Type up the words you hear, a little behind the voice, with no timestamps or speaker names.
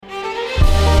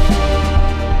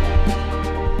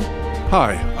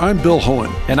Hi, I'm Bill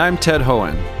Hohen. And I'm Ted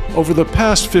Hohen. Over the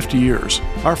past 50 years,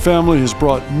 our family has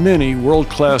brought many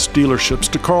world-class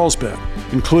dealerships to Carlsbad,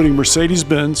 including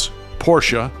Mercedes-Benz,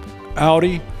 Porsche,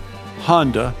 Audi,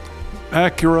 Honda,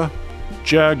 Acura,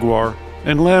 Jaguar,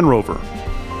 and Land Rover.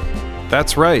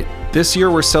 That's right. This year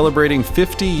we're celebrating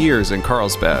 50 years in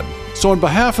Carlsbad. So on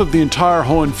behalf of the entire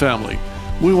Hohen family,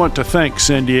 we want to thank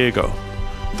San Diego.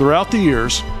 Throughout the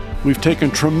years, we've taken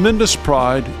tremendous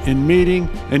pride in meeting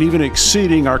and even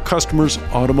exceeding our customers'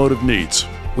 automotive needs.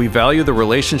 We value the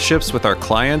relationships with our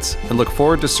clients and look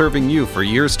forward to serving you for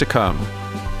years to come.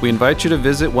 We invite you to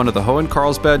visit one of the Hohen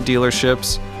Carlsbad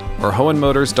dealerships or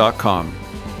hohenmotors.com.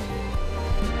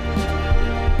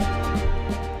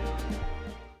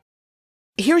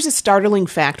 Here's a startling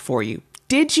fact for you.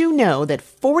 Did you know that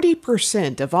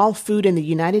 40% of all food in the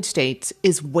United States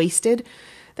is wasted?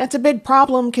 That's a big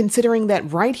problem considering that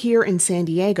right here in San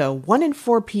Diego, 1 in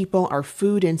 4 people are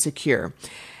food insecure.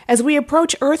 As we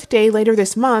approach Earth Day later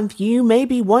this month, you may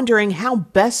be wondering how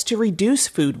best to reduce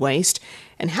food waste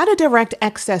and how to direct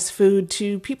excess food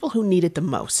to people who need it the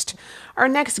most. Our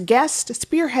next guests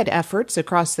spearhead efforts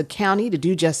across the county to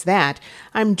do just that.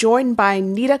 I'm joined by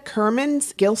Nita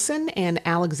Kermans-Gilson and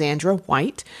Alexandra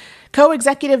White,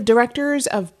 co-executive directors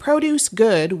of Produce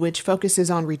Good, which focuses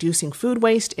on reducing food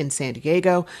waste in San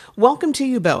Diego. Welcome to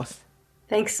you both.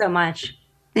 Thanks so much.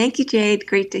 Thank you, Jade.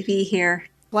 Great to be here.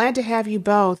 Glad to have you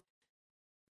both.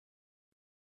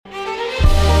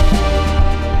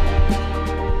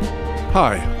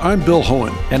 Hi, I'm Bill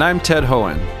Hohen. And I'm Ted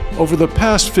Hohen. Over the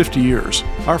past 50 years,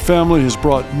 our family has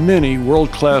brought many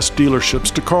world-class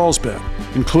dealerships to Carlsbad,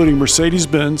 including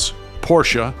Mercedes-Benz,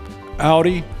 Porsche,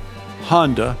 Audi,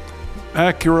 Honda,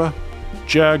 Acura,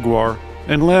 Jaguar,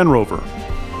 and Land Rover.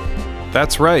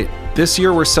 That's right. This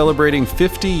year we're celebrating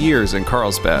 50 years in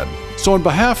Carlsbad. So on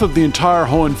behalf of the entire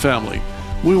Hohen family,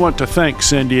 we want to thank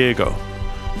San Diego.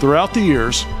 Throughout the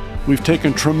years, we've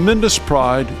taken tremendous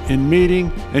pride in meeting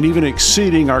and even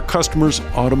exceeding our customers'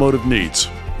 automotive needs.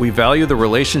 We value the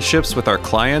relationships with our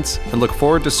clients and look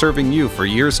forward to serving you for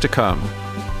years to come.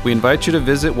 We invite you to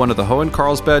visit one of the Hohen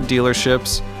Carlsbad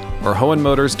dealerships or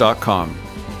hohenmotors.com.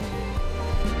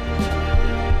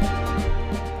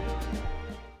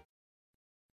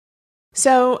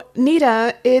 So,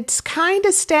 Nita, it's kind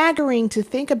of staggering to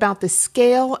think about the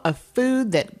scale of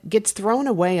food that gets thrown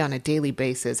away on a daily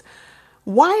basis.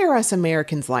 Why are us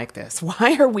Americans like this?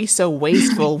 Why are we so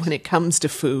wasteful when it comes to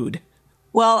food?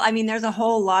 Well, I mean, there's a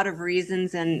whole lot of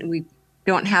reasons, and we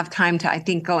don't have time to, I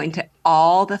think, go into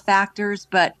all the factors,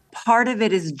 but part of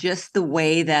it is just the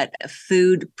way that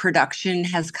food production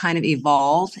has kind of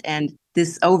evolved, and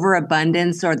this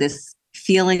overabundance or this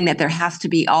feeling that there has to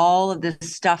be all of this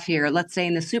stuff here. Let's say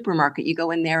in the supermarket, you go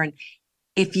in there and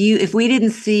if we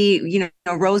didn't see,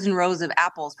 rows and rows of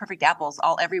apples, perfect apples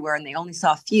all everywhere, and they only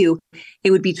saw a few,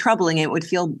 it would be troubling. And it would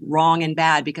feel wrong and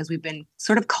bad because we've been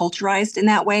sort of culturized in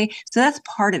that way. So that's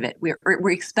part of it.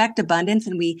 We expect abundance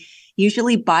and we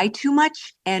usually buy too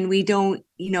much and we don't,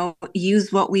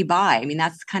 use what we buy. I mean,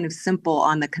 that's kind of simple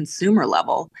on the consumer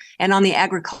level. And on the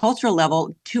agricultural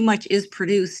level, too much is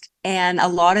produced. And a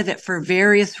lot of it, for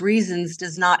various reasons,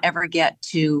 does not ever get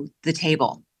to the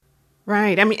table.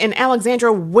 Right. I mean, and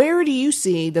Alexandra, where do you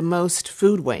see the most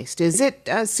food waste? Is it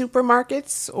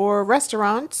supermarkets or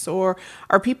restaurants, or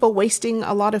are people wasting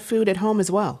a lot of food at home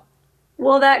as well?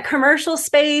 Well, that commercial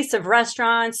space of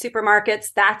restaurants,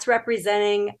 supermarkets, that's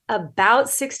representing about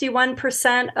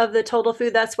 61% of the total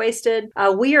food that's wasted.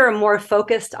 We are more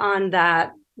focused on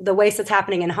the waste that's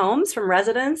happening in homes from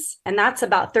residents, and that's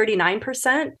about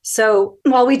 39%. So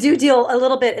while we do deal a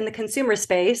little bit in the consumer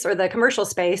space or the commercial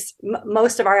space,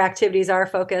 most of our activities are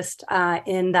focused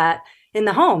in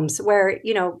the homes where,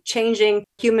 changing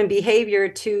human behavior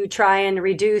to try and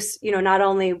reduce, not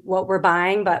only what we're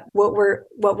buying, but what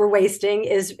we're wasting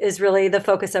is really the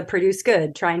focus of Produce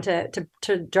Good, trying to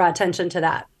draw attention to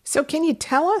that. So can you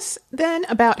tell us then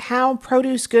about how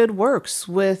Produce Good works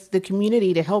with the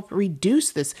community to help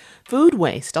reduce this food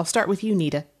waste? I'll start with you,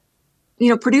 Nita.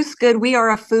 Produce Good, we are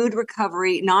a food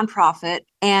recovery nonprofit,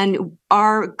 and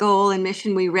our goal and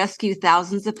mission, we rescue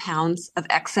thousands of pounds of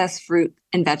excess fruit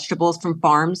and vegetables from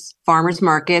farms, farmers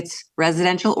markets,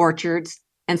 residential orchards,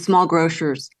 and small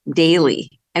grocers daily.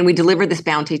 And we deliver this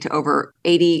bounty to over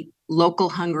 80 local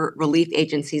hunger relief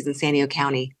agencies in San Diego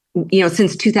County.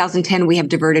 Since 2010, we have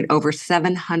diverted over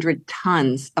 700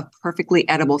 tons of perfectly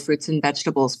edible fruits and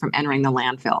vegetables from entering the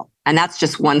landfill. And that's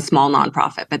just one small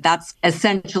nonprofit. But that's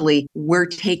essentially, we're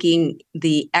taking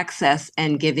the excess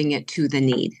and giving it to the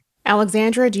need.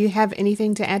 Alexandra, do you have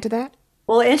anything to add to that?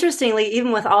 Well, interestingly,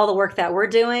 even with all the work that we're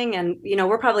doing, and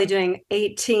we're probably doing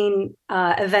 18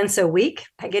 events a week,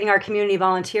 getting our community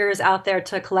volunteers out there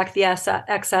to collect the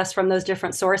excess from those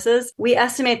different sources, we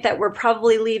estimate that we're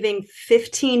probably leaving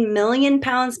 15 million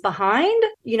pounds behind,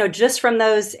 just from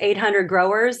those 800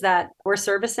 growers that we're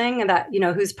servicing and that,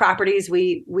 whose properties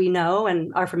we know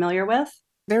and are familiar with.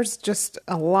 There's just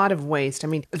a lot of waste.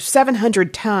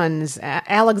 700 tons.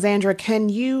 Alexandra, can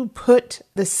you put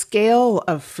the scale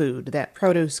of food, that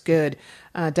produce good,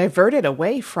 diverted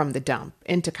away from the dump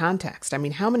into context?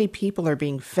 How many people are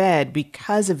being fed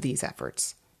because of these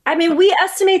efforts? We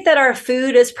estimate that our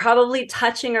food is probably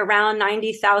touching around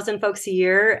 90,000 folks a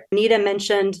year. Nita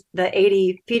mentioned the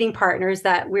 80 feeding partners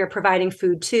that we're providing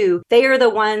food to. They are the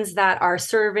ones that are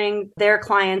serving their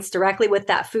clients directly with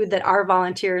that food that our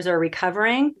volunteers are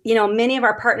recovering. Many of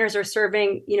our partners are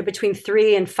serving, between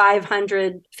 300 and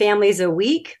 500 families a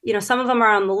week. Some of them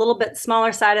are on the little bit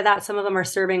smaller side of that. Some of them are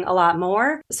serving a lot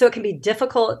more. So it can be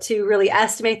difficult to really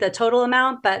estimate the total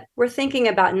amount, but we're thinking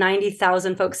about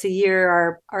 90,000 folks a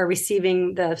year are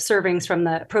receiving the servings from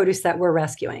the produce that we're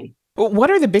rescuing. What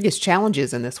are the biggest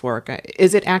challenges in this work?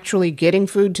 Is it actually getting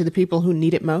food to the people who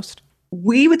need it most?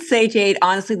 We would say, Jade,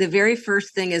 honestly, the very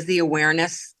first thing is the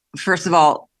awareness. First of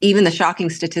all, even the shocking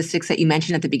statistics that you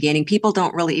mentioned at the beginning, people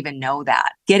don't really even know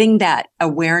that. Getting that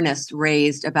awareness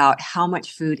raised about how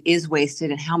much food is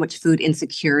wasted and how much food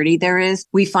insecurity there is,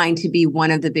 we find to be one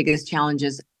of the biggest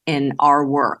challenges in our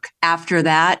work. After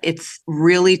that, it's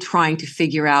really trying to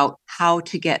figure out how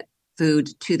to get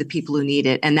food to the people who need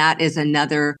it. And that is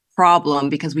another problem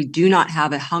because we do not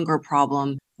have a hunger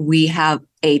problem. We have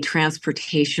a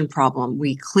transportation problem.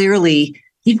 We clearly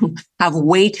have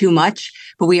way too much,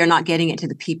 but we are not getting it to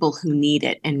the people who need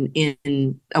it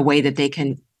in a way that they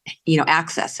can,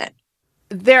 access it.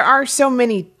 There are so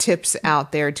many tips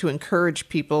out there to encourage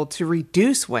people to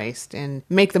reduce waste and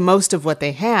make the most of what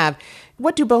they have.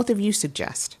 What do both of you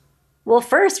suggest? Well,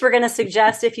 first, we're going to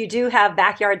suggest if you do have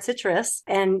backyard citrus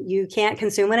and you can't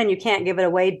consume it and you can't give it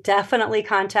away, definitely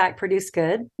contact Produce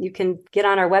Good. You can get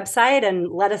on our website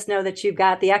and let us know that you've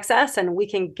got the excess and we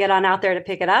can get on out there to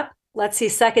pick it up. Let's see,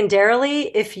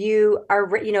 secondarily, if you are,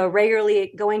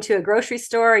 regularly going to a grocery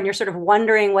store and you're sort of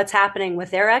wondering what's happening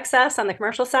with their excess on the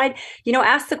commercial side,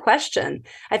 ask the question.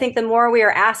 I think the more we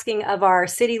are asking of our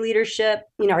city leadership,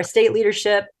 our state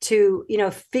leadership to,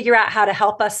 figure out how to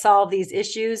help us solve these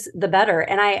issues, the better.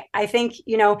 And I think,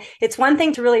 it's one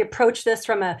thing to really approach this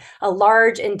from a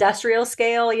large industrial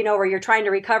scale, where you're trying to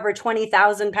recover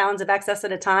 20,000 pounds of excess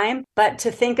at a time, but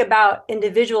to think about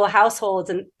individual households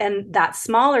and that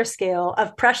smaller scale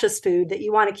of precious food that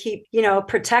you want to keep,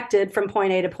 protected from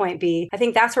point A to point B. I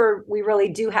think that's where we really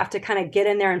do have to kind of get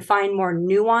in there and find more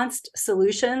nuanced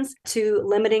solutions to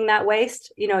limiting that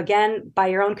waste, again, by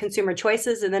your own consumer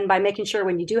choices. And then by making sure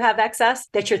when you do have excess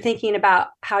that you're thinking about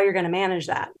how you're going to manage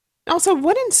that. Also,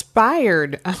 what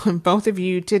inspired both of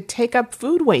you to take up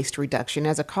food waste reduction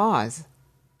as a cause?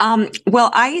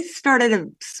 Well, I started a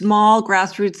small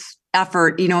grassroots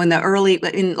effort, in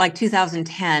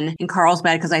 2010 in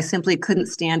Carlsbad, because I simply couldn't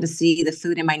stand to see the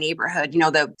food in my neighborhood,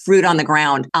 the fruit on the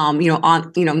ground,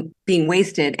 being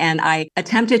wasted. And I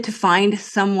attempted to find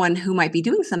someone who might be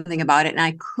doing something about it, and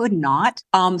I could not.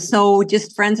 So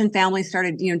just friends and family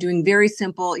started, doing very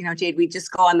simple, Jade, we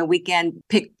just go on the weekend,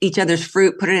 pick each other's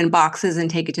fruit, put it in boxes and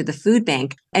take it to the food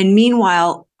bank. And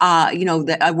meanwhile,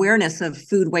 the awareness of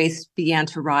food waste began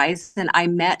to rise. And I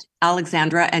met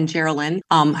Alexandra and Geraldine,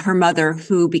 her mother,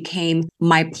 who became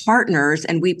my partners.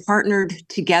 And we partnered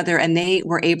together and they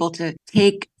were able to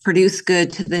take Produce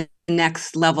Good to the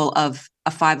next level of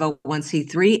a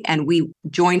 501c3. And we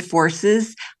joined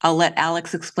forces. I'll let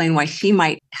Alex explain why she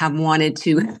might have wanted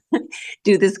to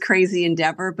do this crazy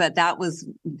endeavor. But that was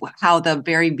how the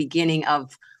very beginning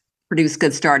of Produce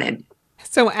Good started.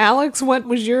 So, Alex, what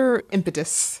was your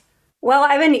impetus? Well,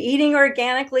 I've been eating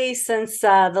organically since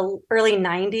the early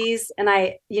 90s. And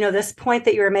this point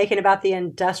that you were making about the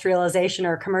industrialization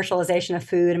or commercialization of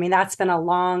food, that's been a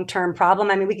long-term problem.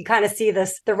 We can kind of see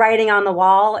the writing on the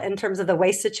wall in terms of the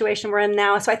waste situation we're in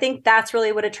now. So I think that's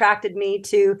really what attracted me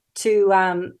to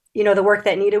the work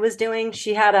that Nita was doing.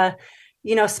 She had a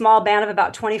small band of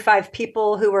about 25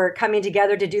 people who were coming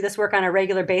together to do this work on a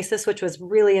regular basis, which was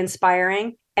really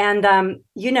inspiring. And,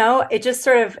 it just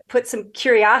sort of put some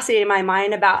curiosity in my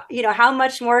mind about, how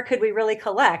much more could we really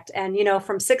collect? And,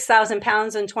 from 6,000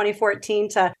 pounds in 2014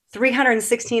 to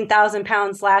 316,000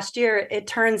 pounds last year, it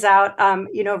turns out,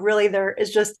 really there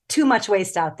is just too much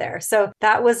waste out there. So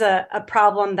that was a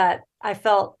problem that I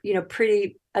felt,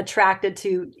 pretty attracted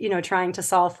to, trying to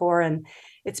solve for. And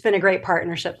it's been a great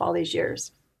partnership all these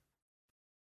years.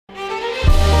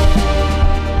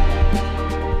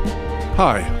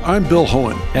 Hi, I'm Bill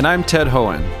Hohen. And I'm Ted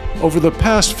Hohen. Over the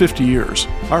past 50 years,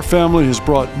 our family has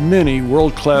brought many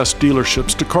world-class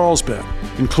dealerships to Carlsbad,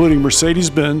 including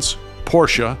Mercedes-Benz,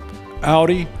 Porsche,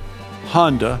 Audi,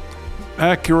 Honda,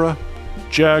 Acura,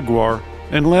 Jaguar,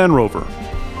 and Land Rover.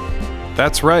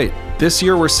 That's right. This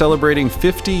year we're celebrating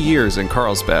 50 years in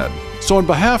Carlsbad. So on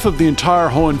behalf of the entire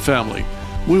Hohen family,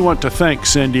 we want to thank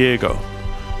San Diego.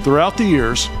 Throughout the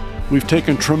years, we've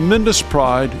taken tremendous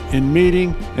pride in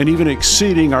meeting and even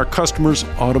exceeding our customers'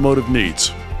 automotive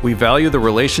needs. We value the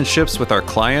relationships with our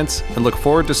clients and look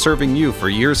forward to serving you for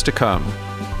years to come.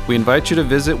 We invite you to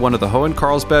visit one of the Hohen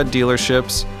Carlsbad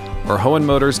dealerships or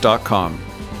hohenmotors.com.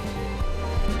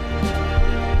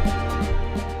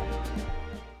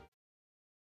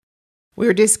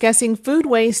 We're discussing food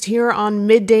waste here on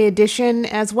Midday Edition,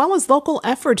 as well as local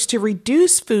efforts to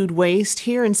reduce food waste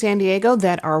here in San Diego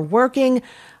that are working.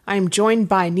 I'm joined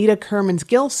by Nita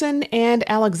Kermans-Gilson and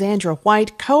Alexandra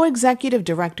White, co-executive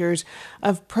directors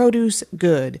of Produce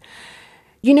Good.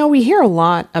 You know, we hear a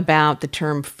lot about the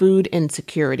term food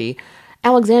insecurity.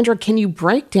 Alexandra, can you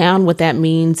break down what that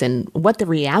means and what the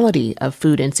reality of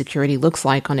food insecurity looks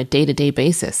like on a day-to-day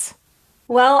basis?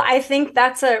 Well, I think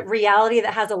that's a reality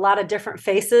that has a lot of different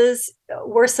faces.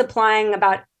 We're supplying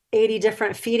about 80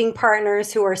 different feeding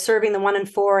partners who are serving the 1 in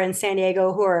 4 in San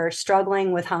Diego who are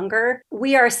struggling with hunger.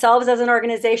 We ourselves as an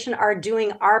organization are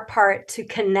doing our part to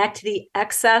connect the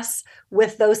excess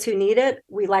with those who need it.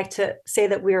 We like to say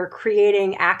that we are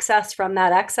creating access from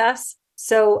that excess.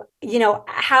 So,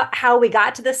 how we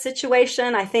got to this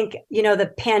situation, I think,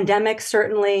 the pandemic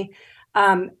certainly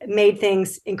made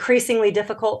things increasingly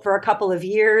difficult for a couple of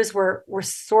years. We're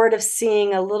sort of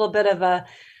seeing a little bit of a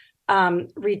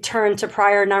return to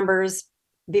prior numbers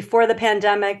before the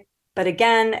pandemic. But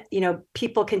again,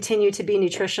 people continue to be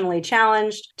nutritionally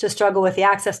challenged, to struggle with the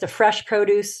access to fresh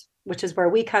produce, which is where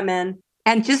we come in.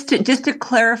 And just to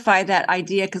clarify that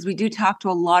idea, because we do talk to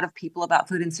a lot of people about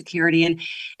food insecurity, and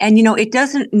it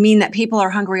doesn't mean that people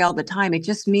are hungry all the time. It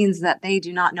just means that they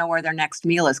do not know where their next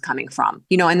meal is coming from.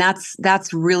 And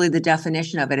that's really the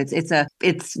definition of it.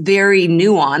 It's very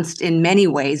nuanced in many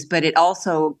ways, but it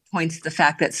also points to the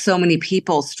fact that so many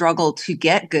people struggle to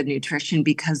get good nutrition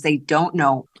because they don't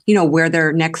know, where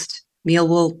their next meal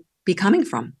will be coming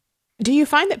from. Do you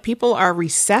find that people are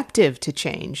receptive to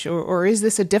change, or is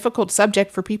this a difficult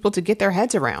subject for people to get their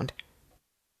heads around?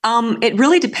 It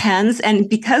really depends. And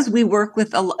because we work with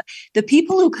the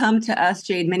people who come to us,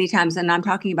 Jade, many times, and I'm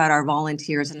talking about our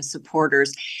volunteers and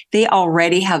supporters, they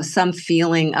already have some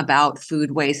feeling about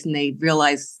food waste, and they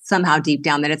realize somehow deep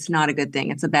down that it's not a good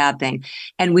thing. It's a bad thing.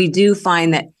 And we do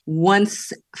find that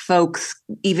once folks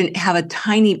even have a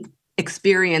tiny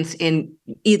experience in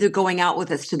either going out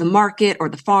with us to the market or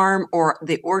the farm or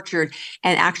the orchard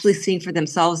and actually seeing for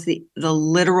themselves the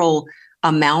literal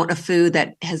amount of food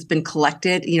that has been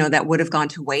collected, that would have gone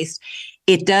to waste,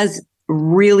 it does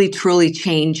really, truly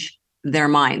change their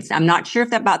minds. I'm not sure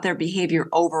if that's about their behavior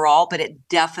overall, but it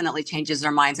definitely changes their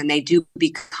minds, and they do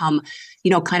become,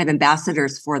 kind of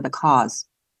ambassadors for the cause.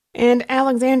 And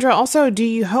Alexandra, also, do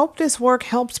you hope this work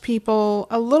helps people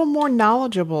a little more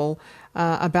knowledgeable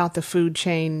about the food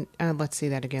chain? Let's see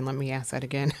that again. Let me ask that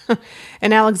again.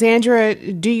 And Alexandra,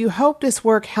 do you hope this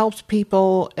work helps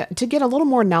people to get a little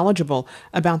more knowledgeable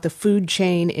about the food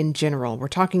chain in general? We're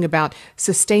talking about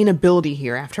sustainability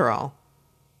here, after all.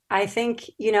 I think,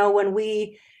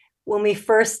 when we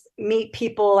first meet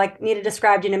people, like Nita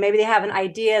described, maybe they have an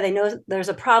idea, they know there's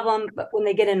a problem, but when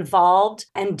they get involved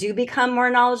and do become more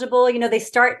knowledgeable,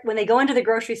 when they go into the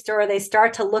grocery store, they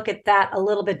start to look at that a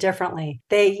little bit differently.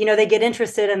 They get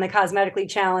interested in the cosmetically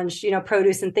challenged,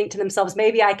 produce, and think to themselves,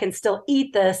 maybe I can still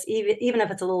eat this, even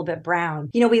if it's a little bit brown.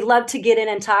 We love to get in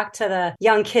and talk to the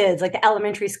young kids, like the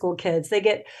elementary school kids. They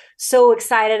get so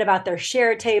excited about their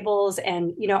share tables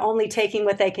and, only taking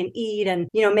what they can eat and,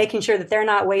 making sure that they're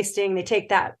not wasting. They take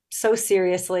that so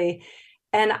seriously.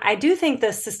 And I do think the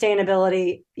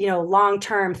sustainability,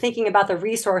 long-term, thinking about the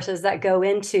resources that go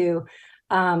into,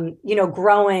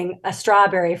 growing a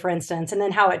strawberry, for instance, and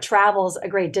then how it travels a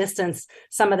great distance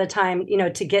some of the time,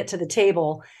 to get to the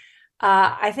table.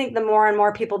 I think the more and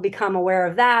more people become aware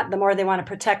of that, the more they want to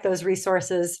protect those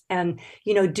resources and,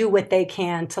 do what they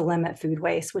can to limit food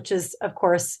waste, which is, of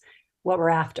course, what we're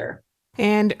after.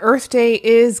 And Earth Day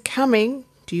is coming.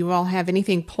 Do you all have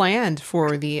anything planned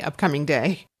for the upcoming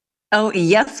day? Oh,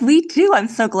 yes, we do. I'm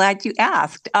so glad you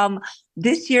asked.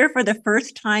 This year, for the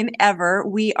first time ever,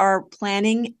 we are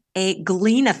planning a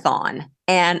Glean-a-thon.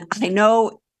 And I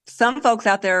know Some folks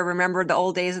out there remember the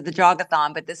old days of the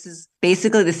Jogathon, but this is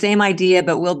basically the same idea,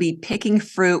 but we'll be picking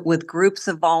fruit with groups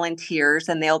of volunteers,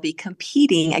 and they'll be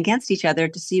competing against each other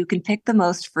to see who can pick the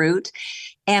most fruit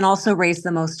and also raise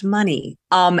the most money.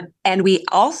 And we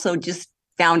also just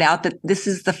found out that this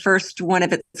is the first one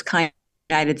of its kind in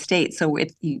the United States. So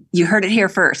you heard it here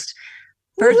first.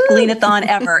 First Glean-a-thon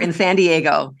ever in San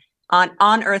Diego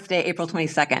on Earth Day, April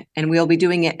 22nd. And we'll be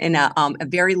doing it in a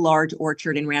very large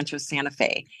orchard in Rancho Santa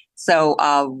Fe. So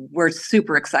we're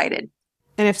super excited.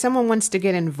 And if someone wants to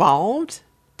get involved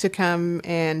to come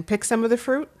and pick some of the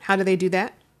fruit, how do they do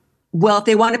that? Well, if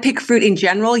they want to pick fruit in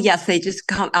general, yes, they just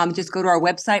go to our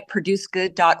website,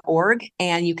 producegood.org,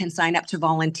 and you can sign up to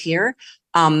volunteer.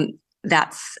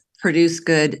 That's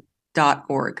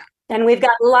producegood.org. And we've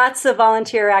got lots of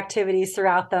volunteer activities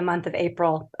throughout the month of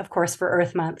April, of course, for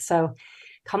Earth Month. So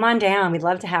come on down. We'd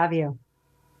love to have you.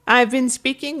 I've been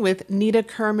speaking with Nita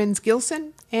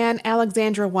Kermans-Gilson and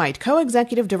Alexandra White,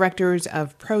 co-executive directors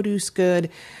of Produce Good.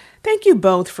 Thank you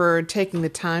both for taking the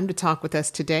time to talk with us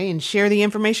today and share the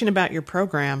information about your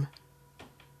program.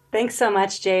 Thanks so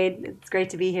much, Jade. It's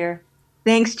great to be here.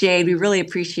 Thanks, Jade. We really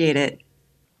appreciate it.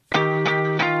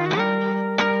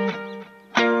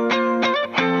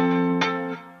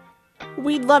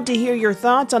 We'd love to hear your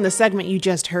thoughts on the segment you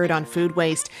just heard on food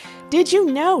waste. Did you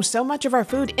know so much of our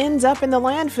food ends up in the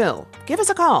landfill? Give us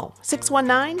a call,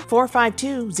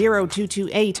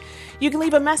 619-452-0228. You can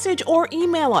leave a message or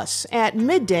email us at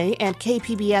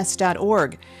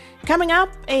midday@kpbs.org. Coming up,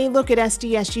 a look at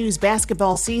SDSU's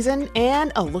basketball season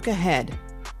and a look ahead.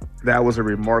 That was a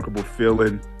remarkable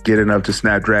feeling, getting up to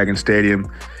Snapdragon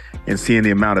Stadium and seeing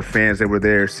the amount of fans that were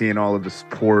there, seeing all of the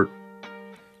support.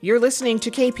 You're listening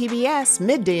to KPBS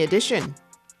Midday Edition.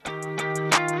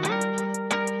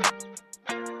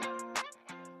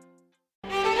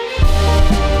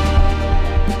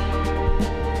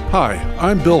 Hi,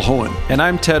 I'm Bill Hohen. And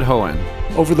I'm Ted Hohen.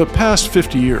 Over the past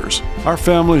 50 years, our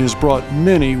family has brought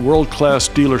many world-class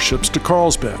dealerships to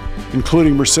Carlsbad,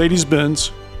 including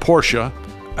Mercedes-Benz, Porsche,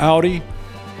 Audi,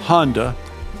 Honda,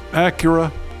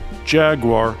 Acura,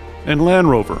 Jaguar, and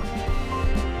Land Rover.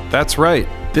 That's right.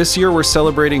 This year we're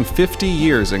celebrating 50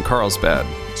 years in Carlsbad.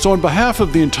 So on behalf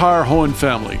of the entire Hohen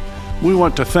family, we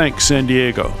want to thank San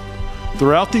Diego.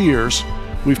 Throughout the years,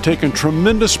 we've taken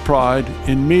tremendous pride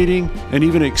in meeting and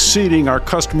even exceeding our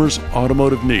customers'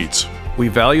 automotive needs. We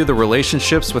value the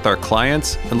relationships with our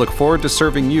clients and look forward to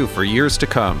serving you for years to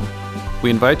come.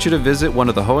 We invite you to visit one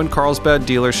of the Hohen Carlsbad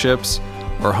dealerships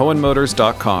or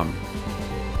hohenmotors.com.